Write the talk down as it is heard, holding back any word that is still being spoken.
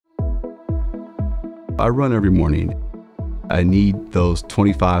I run every morning. I need those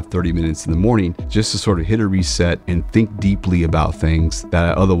 25, 30 minutes in the morning just to sort of hit a reset and think deeply about things that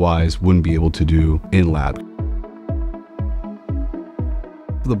I otherwise wouldn't be able to do in lab.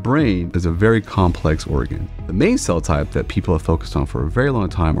 The brain is a very complex organ. The main cell type that people have focused on for a very long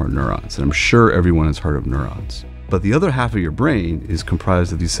time are neurons, and I'm sure everyone has heard of neurons. But the other half of your brain is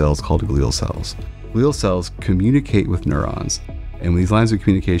comprised of these cells called glial cells. Glial cells communicate with neurons, and when these lines of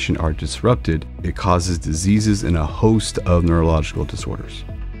communication are disrupted, it causes diseases and a host of neurological disorders.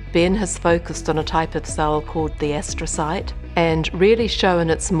 Ben has focused on a type of cell called the astrocyte and really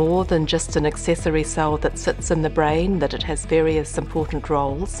shown it's more than just an accessory cell that sits in the brain, that it has various important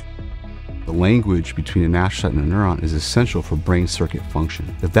roles. The language between an astrocyte and a neuron is essential for brain circuit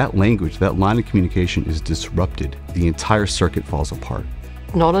function. If that language, that line of communication is disrupted, the entire circuit falls apart.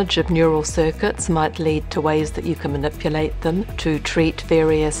 Knowledge of neural circuits might lead to ways that you can manipulate them to treat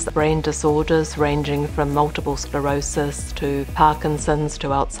various brain disorders ranging from multiple sclerosis to Parkinson's to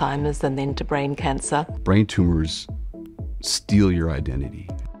Alzheimer's and then to brain cancer. Brain tumors steal your identity.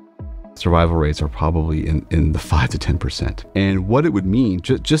 Survival rates are probably in the 5 to 10%. And what it would mean,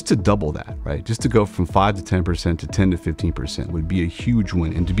 just to double that, right? Just to go from 5 to 10% to 10 to 15% would be a huge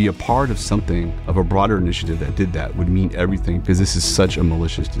win. And to be a part of something, of a broader initiative that did that would mean everything, because this is such a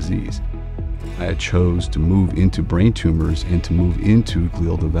malicious disease. I chose to move into brain tumors and to move into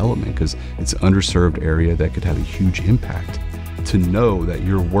glial development because it's an underserved area that could have a huge impact. To know that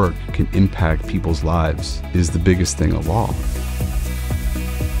your work can impact people's lives is the biggest thing of all.